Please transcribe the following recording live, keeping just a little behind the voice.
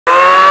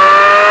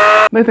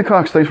Nathan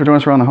Cox, thanks for joining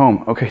us around the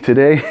home. Okay,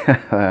 today,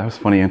 that was a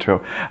funny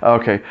intro.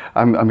 Okay,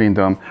 I'm being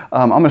dumb.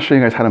 I'm gonna show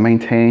you guys how to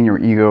maintain your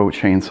Ego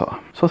chainsaw.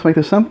 So let's make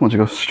this simple. Let's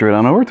go straight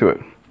on over to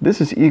it.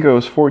 This is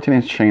Ego's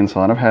 14-inch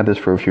chainsaw, and I've had this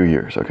for a few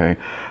years, okay?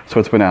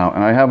 So it's been out,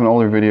 and I have an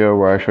older video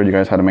where I showed you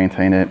guys how to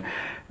maintain it,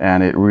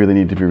 and it really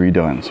needed to be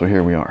redone. So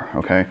here we are,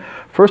 okay?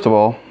 First of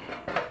all,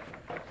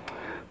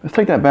 let's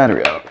take that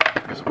battery out,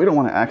 because we don't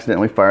want to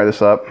accidentally fire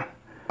this up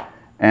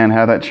and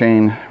have that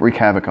chain wreak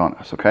havoc on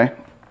us, okay?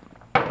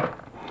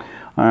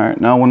 All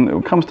right, now when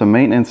it comes to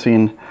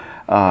maintaining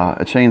a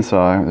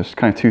chainsaw, there's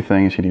kind of two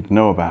things you need to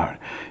know about.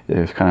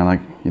 It's kind of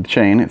like the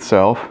chain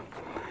itself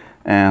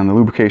and the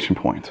lubrication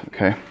point,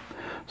 okay?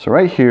 So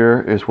right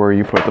here is where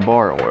you put the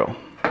bar oil.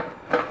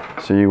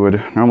 So you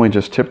would normally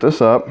just tip this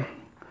up,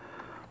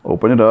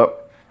 open it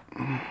up,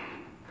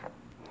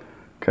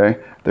 okay?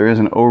 There is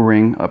an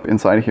O-ring up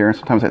inside here, and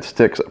sometimes that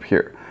sticks up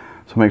here.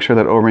 So make sure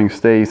that O-ring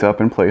stays up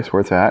in place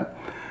where it's at.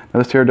 Now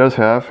this here does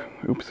have,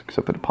 oops,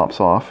 except that it pops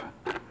off,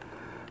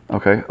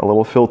 okay, a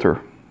little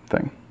filter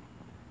thing.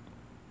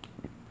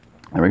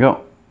 There we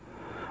go.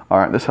 All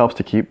right, this helps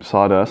to keep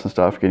sawdust and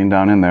stuff getting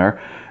down in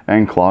there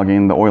and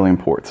clogging the oiling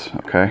ports,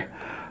 okay?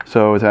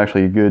 So it's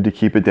actually good to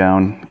keep it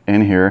down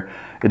in here.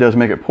 It does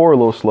make it pour a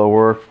little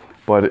slower,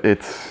 but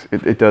it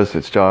does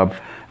its job.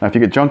 Now if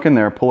you get junk in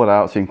there, pull it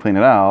out so you can clean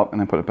it out and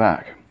then put it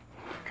back,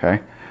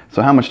 okay?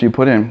 So how much do you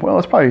put in? Well,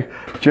 it's probably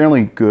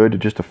generally good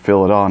just to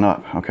fill it on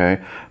up,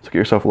 okay? So get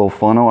yourself a little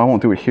funnel. I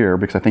won't do it here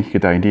because I think you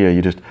get the idea.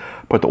 You just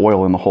put the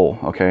oil in the hole,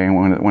 okay? And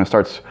when it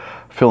starts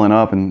filling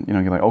up and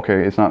you're like,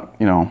 okay, it's not,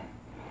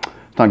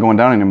 it's not going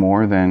down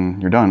anymore, then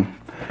you're done.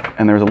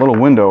 And there's a little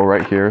window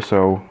right here,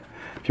 so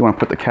if you want to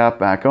put the cap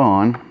back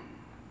on,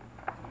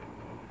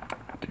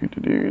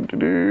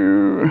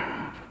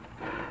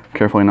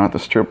 carefully not to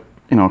strip,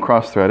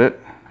 cross thread it.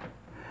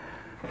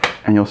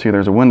 And you'll see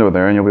there's a window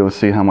there, and you'll be able to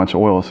see how much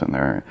oil is in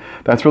there.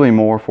 That's really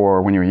more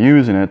for when you're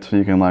using it, so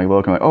you can like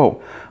look and like,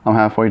 oh, I'm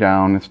halfway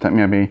down. It's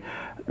maybe,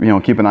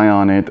 keep an eye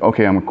on it.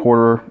 Okay, I'm a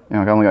quarter. I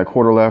only got a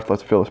quarter left.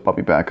 Let's fill this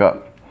puppy back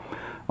up.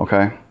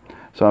 Okay.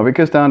 So if it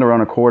gets down to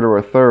around a quarter or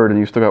a third, and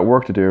you still got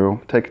work to do,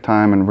 take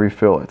time and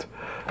refill it.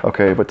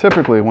 Okay. But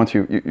typically, once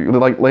you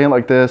lay it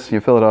like this,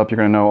 you fill it up, you're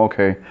gonna know,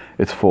 okay,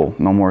 it's full.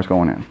 No more is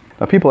going in.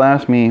 Now, people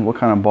ask me, what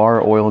kind of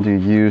bar oil do you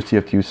use? Do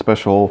you have to use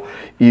special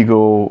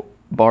Ego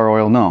bar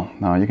oil? No,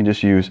 you can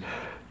just use,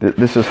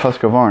 this is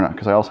Husqvarna,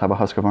 because I also have a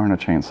Husqvarna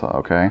chainsaw,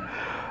 okay?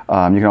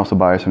 You can also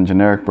buy some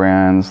generic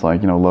brands,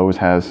 like, Lowe's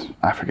has,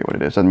 I forget what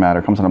it is, doesn't matter,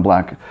 it comes in a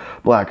black,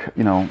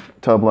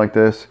 tub like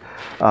this.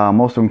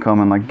 Most of them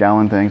come in like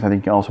gallon things. I think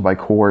you can also buy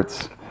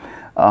quarts.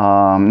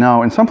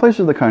 Now, in some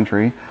places of the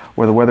country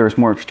where the weather is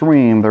more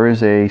extreme, there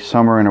is a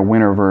summer and a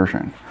winter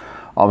version.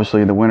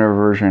 Obviously, the winter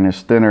version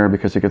is thinner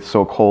because it gets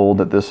so cold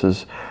that this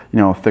is,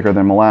 thicker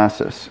than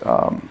molasses.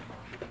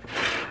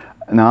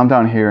 Now I'm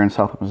down here in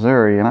South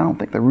Missouri, and I don't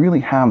think they really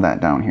have that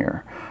down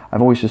here.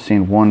 I've always just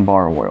seen one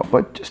bar oil,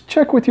 but just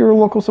check with your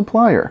local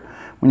supplier.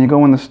 When you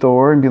go in the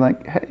store and be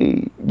like,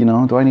 hey,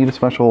 do I need a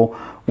special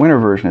winter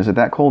version? Is it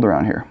that cold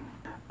around here?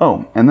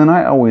 Oh, and then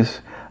I always,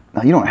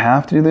 now you don't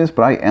have to do this,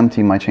 but I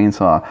empty my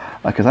chainsaw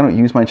because I don't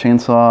use my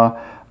chainsaw.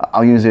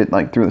 I'll use it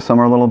like through the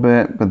summer a little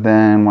bit, but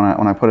then when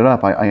I put it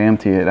up, I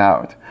empty it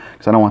out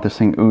because I don't want this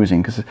thing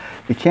oozing, because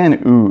it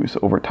can ooze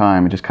over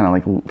time and just kind of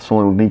like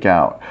slowly leak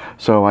out.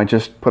 So I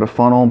just put a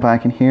funnel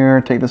back in here,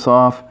 take this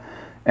off,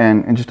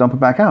 and just dump it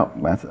back out.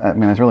 That's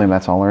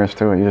all there is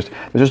to it. There's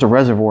just a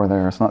reservoir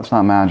there. It's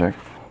not magic.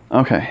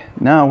 Okay,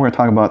 now we're gonna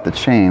talk about the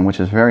chain,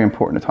 which is very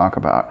important to talk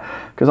about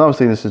because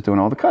obviously this is doing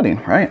all the cutting,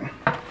 right?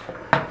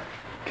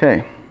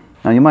 Okay.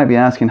 Now you might be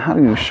asking, how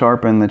do you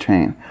sharpen the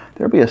chain?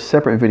 There'll be a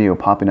separate video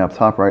popping up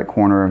top right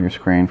corner of your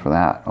screen for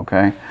that,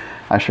 okay?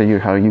 I show you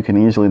how you can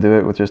easily do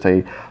it with just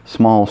a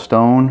small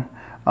stone,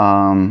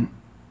 a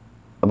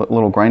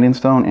little grinding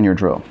stone, and your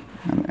drill.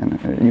 And you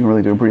can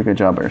really do a pretty good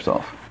job by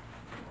yourself.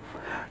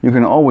 You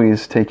can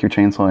always take your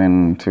chainsaw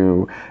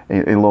into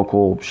a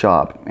local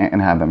shop and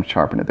have them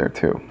sharpen it there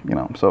too,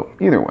 so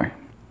either way.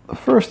 The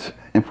first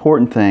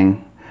important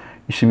thing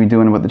you should be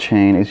doing with the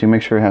chain is you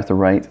make sure it has the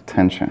right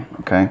tension,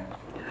 okay?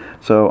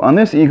 So on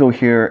this Ego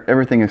here,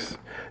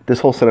 this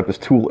whole setup is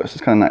toolless.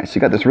 It's kind of nice.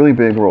 You got this really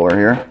big roller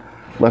here,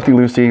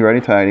 lefty-loosey,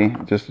 righty-tighty,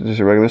 just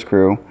a regular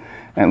screw,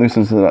 and it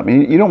loosens it up.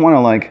 You don't want to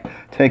like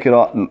take it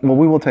off. Well,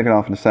 we will take it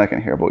off in a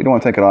second here, but you don't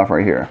want to take it off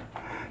right here.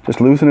 Just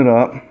loosen it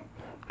up,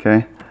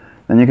 okay?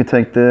 Then you can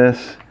take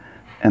this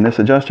and this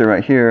adjuster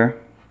right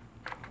here.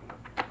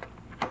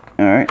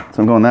 All right,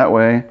 so I'm going that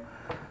way,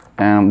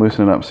 and I'm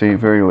loosening it up. See,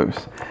 very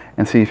loose.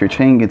 And see, if your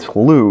chain gets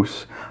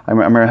loose, I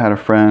remember I had a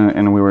friend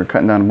and we were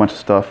cutting down a bunch of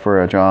stuff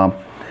for a job,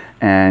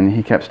 and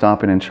he kept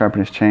stopping and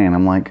sharpening his chain.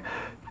 I'm like,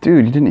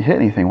 dude, you didn't hit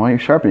anything. Why are you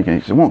sharpening it? He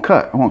said, it won't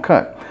cut, it won't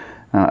cut.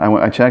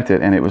 I checked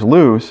it and it was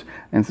loose,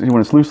 and when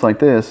it's loose like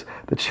this,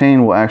 the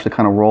chain will actually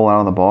kind of roll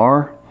out of the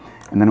bar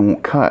and then it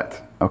won't cut,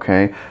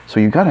 okay? So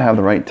you gotta have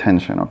the right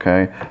tension,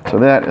 okay? So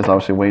that is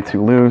obviously way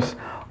too loose.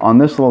 On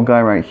this little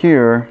guy right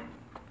here,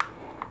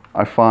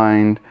 I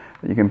find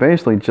that you can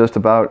basically just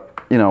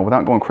about you know,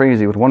 without going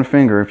crazy, with one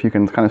finger, if you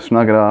can kind of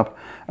snug it up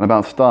and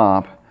about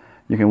stop,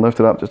 you can lift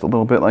it up just a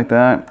little bit like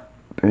that.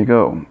 There you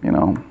go, you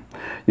know.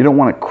 You don't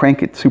want to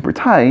crank it super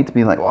tight to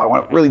be like, oh, I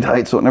want it really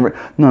tight so it never,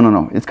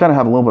 no. It's got to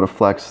have a little bit of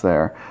flex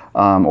there,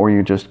 or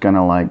you're just going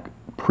to like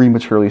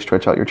prematurely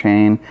stretch out your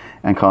chain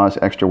and cause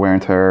extra wear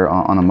and tear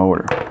on a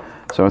motor.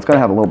 So it's got to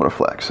have a little bit of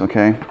flex,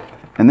 okay?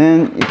 And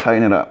then you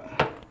tighten it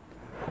up,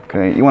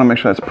 okay? You want to make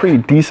sure that's pretty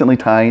decently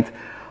tight.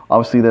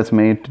 Obviously, that's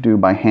made to do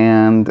by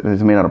hand.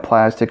 It's made out of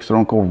plastic, so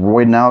don't go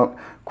roiding out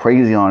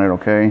crazy on it,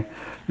 okay?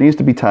 It needs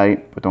to be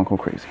tight, but don't go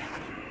crazy.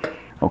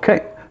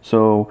 Okay,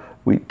 so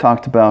we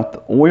talked about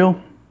the oil.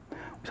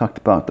 We talked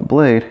about the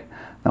blade.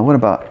 Now what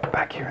about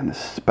back here in this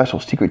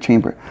special secret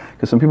chamber?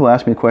 Because some people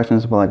ask me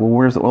questions about like, well,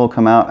 where does the oil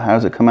come out? How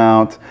does it come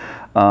out?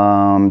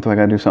 Do I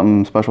gotta do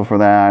something special for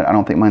that? I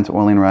don't think mine's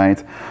oiling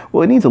right.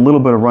 Well, it needs a little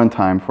bit of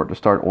runtime for it to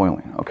start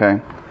oiling,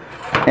 okay?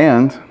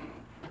 And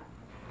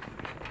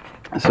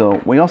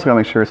so we also gotta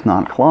make sure it's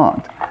not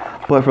clogged.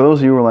 But for those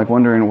of you who are like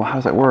wondering, well, how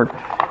does that work?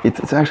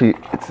 It's actually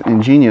an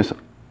ingenious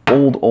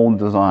old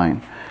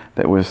design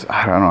that was,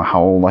 I don't know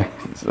how old, like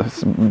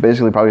it's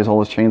basically probably as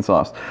old as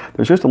chainsaws.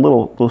 There's just a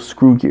little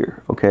screw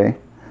gear, okay?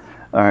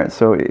 All right,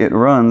 so it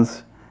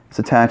runs, it's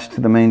attached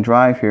to the main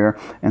drive here,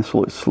 and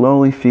so it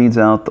slowly feeds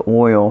out the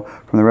oil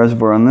from the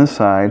reservoir on this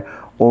side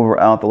over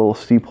out the little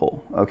steep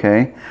hole,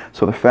 okay?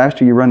 So the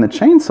faster you run the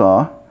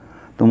chainsaw,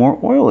 the more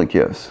oil it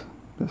gives.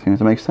 That seems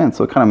to make sense.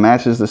 So it kind of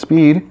matches the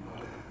speed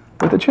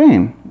with the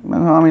chain.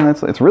 I mean,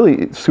 it's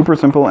really super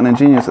simple and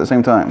ingenious at the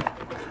same time.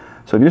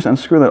 So if you just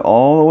unscrew that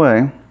all the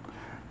way,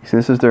 you see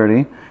this is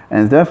dirty,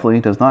 and it definitely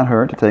does not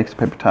hurt to take some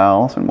paper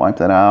towels and wipe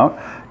that out.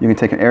 You can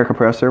take an air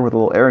compressor with a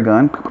little air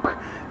gun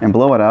and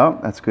blow it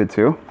out. That's good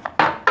too.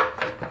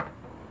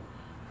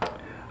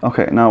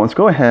 Okay, now let's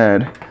go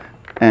ahead,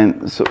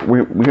 and so we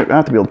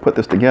have to be able to put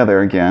this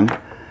together again,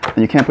 and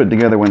you can't put it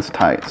together when it's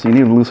tight, so you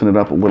need to loosen it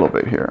up a little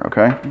bit here,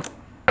 okay?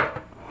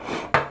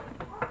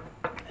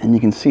 And you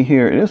can see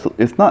here,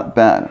 it's not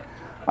bad.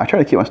 I try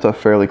to keep my stuff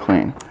fairly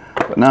clean,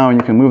 but now you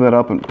can move that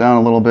up and down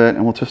a little bit,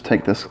 and we'll just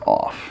take this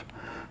off.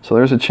 So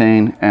there's a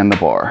chain and the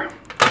bar,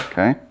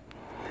 okay?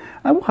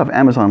 I will have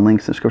Amazon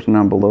links in the description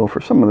down below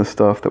for some of the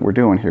stuff that we're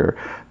doing here.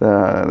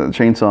 The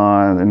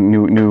chainsaw, the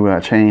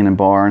new chain and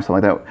bar and stuff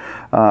like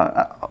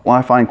that. When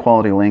I find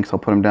quality links, I'll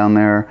put them down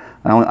there.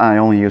 I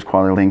only use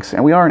quality links,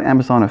 and we are an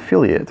Amazon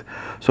affiliate.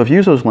 So if you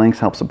use those links,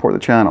 help support the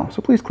channel.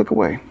 So please click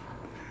away.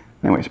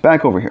 Anyways,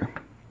 back over here.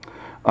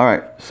 All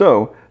right,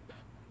 so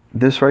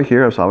this right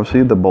here is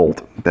obviously the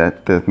bolt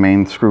that the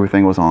main screw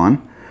thing was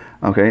on.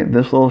 Okay,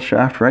 this little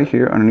shaft right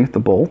here underneath the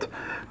bolt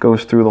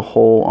goes through the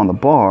hole on the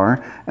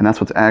bar, and that's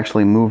what's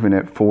actually moving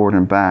it forward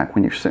and back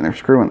when you're sitting there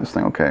screwing this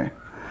thing, okay?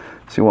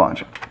 See,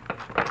 watch.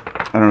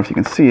 I don't know if you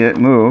can see it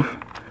move,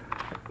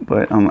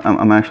 but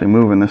I'm actually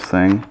moving this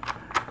thing,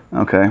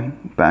 okay,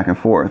 back and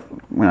forth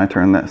when I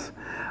turn this.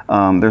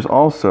 There's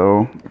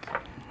also,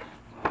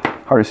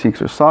 hard to see because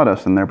there's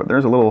sawdust in there, but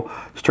there's a little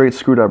straight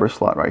screwdriver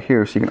slot right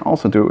here, so you can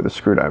also do it with a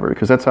screwdriver,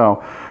 because that's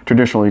how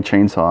traditionally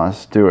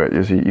chainsaws do it,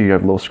 is you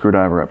have a little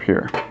screwdriver up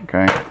here,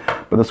 okay?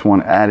 But this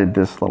one added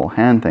this little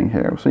hand thing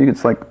here, so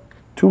it's like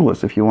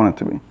toolless if you want it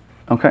to be.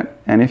 Okay,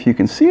 and if you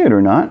can see it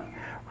or not,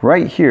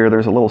 right here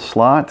there's a little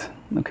slot,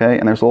 okay,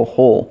 and there's a little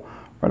hole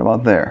right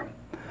about there,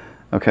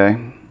 okay?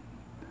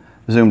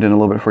 Zoomed in a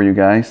little bit for you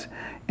guys.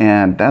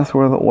 And that's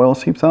where the oil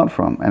seeps out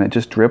from, and it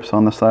just drips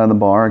on the side of the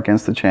bar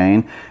against the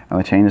chain, and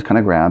the chain just kind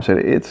of grabs it.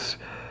 It's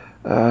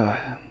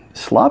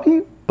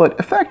sloppy, but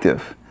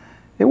effective.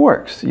 It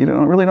works. You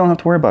really don't have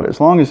to worry about it. As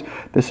long as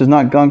this is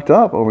not gunked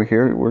up over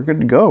here, we're good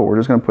to go. We're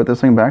just going to put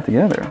this thing back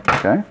together,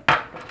 okay?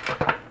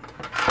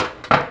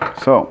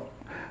 So,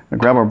 I'm going to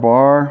grab our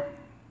bar,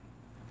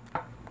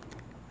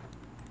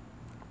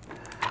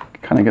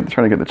 kind of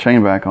try to get the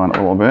chain back on it a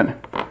little bit.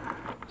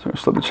 So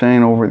slip the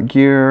chain over the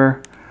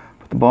gear,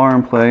 the bar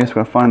in place. We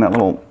gotta find that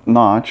little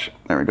notch.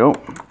 There we go.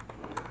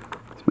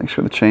 Let's make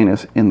sure the chain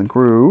is in the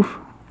groove.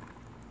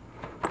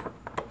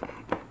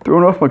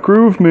 Throwing off my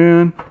groove,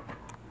 man.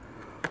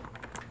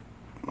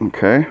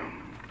 Okay.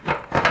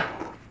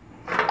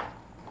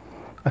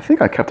 I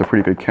think I kept a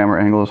pretty good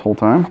camera angle this whole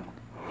time.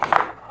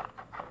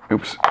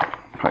 Oops.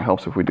 Probably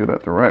helps if we do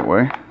that the right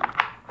way.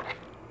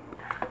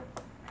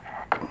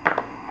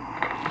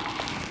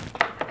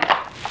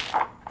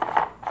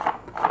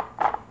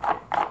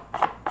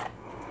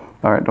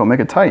 All right, don't make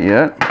it tight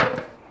yet.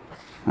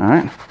 All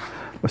right,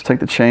 let's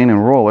take the chain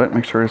and roll it,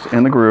 make sure it's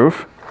in the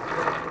groove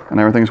and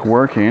everything's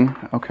working.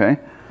 Okay,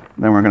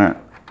 then we're gonna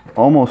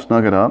almost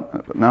snug it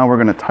up, but now we're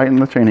gonna tighten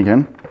the chain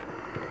again.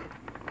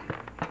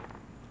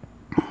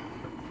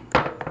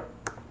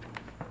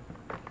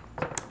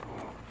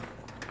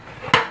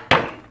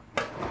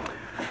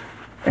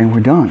 And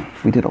we're done.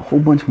 We did a whole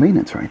bunch of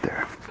maintenance right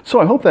there. So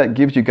I hope that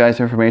gives you guys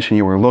the information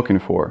you were looking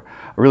for.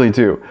 I really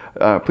do.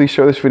 Please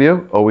share this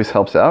video. Always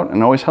helps out,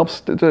 and always helps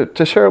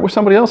to share it with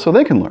somebody else so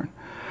they can learn.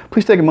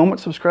 Please take a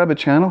moment, subscribe to the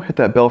channel, hit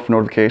that bell for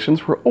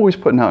notifications. We're always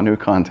putting out new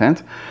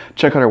content.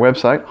 Check out our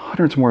website,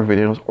 hundreds more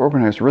videos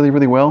organized really,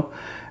 really well.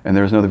 And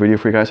there's another video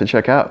for you guys to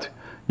check out.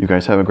 You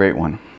guys have a great one.